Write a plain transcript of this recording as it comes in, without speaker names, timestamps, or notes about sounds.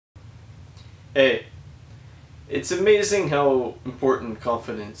Hey, it's amazing how important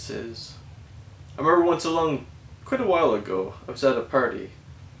confidence is. I remember once quite a while ago, I was at a party,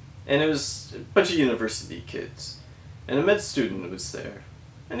 and it was a bunch of university kids, and a med student was there,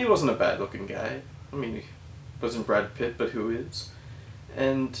 and he wasn't a bad looking guy. I mean, he wasn't Brad Pitt, but who is?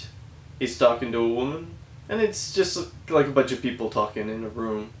 And he's talking to a woman, and it's just like a bunch of people talking in a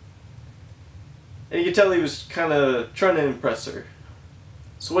room. And you could tell he was kind of trying to impress her.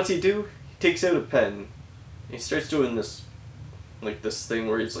 So what's he do? He takes out a pen, and he starts doing this thing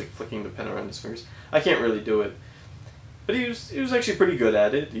where he's like flicking the pen around his fingers. I can't really do it, but he was actually pretty good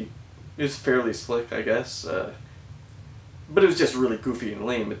at it. He was fairly slick, I guess. But it was just really goofy and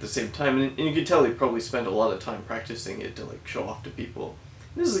lame at the same time, and you could tell he probably spent a lot of time practicing it to like show off to people.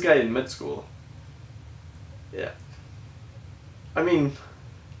 This is a guy in med school. Yeah. I mean,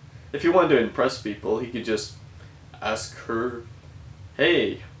 if he wanted to impress people, he could just ask her,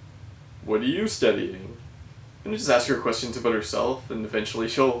 "Hey, what are you studying?" And just ask her questions about herself, and eventually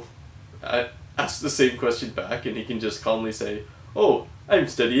she'll ask the same question back, and he can just calmly say, "Oh, I'm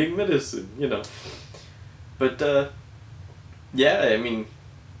studying medicine," you know. But, yeah, I mean,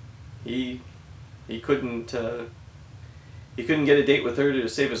 he couldn't, he couldn't get a date with her to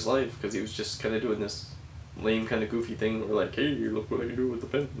save his life, because he was just kind of doing this lame, kind of goofy thing where like, "Hey, look what I can do with the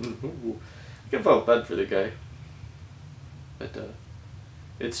pen." Ooh. I kind of felt bad for the guy. But,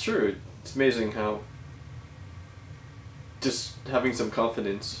 it's true. It's amazing how just having some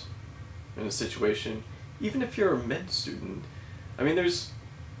confidence in a situation, even if you're a med student. I mean,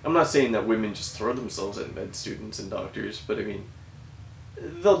 I'm not saying that women just throw themselves at med students and doctors, but I mean,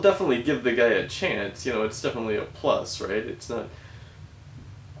 they'll definitely give the guy a chance, you know, it's definitely a plus, right? It's not.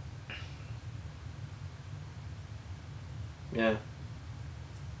 Yeah.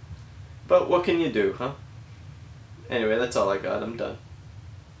 But what can you do, huh? Anyway, that's all I got, I'm done.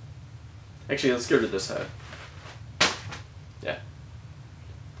 Actually, let's get rid of this hat. Yeah.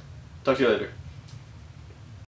 Talk to you later.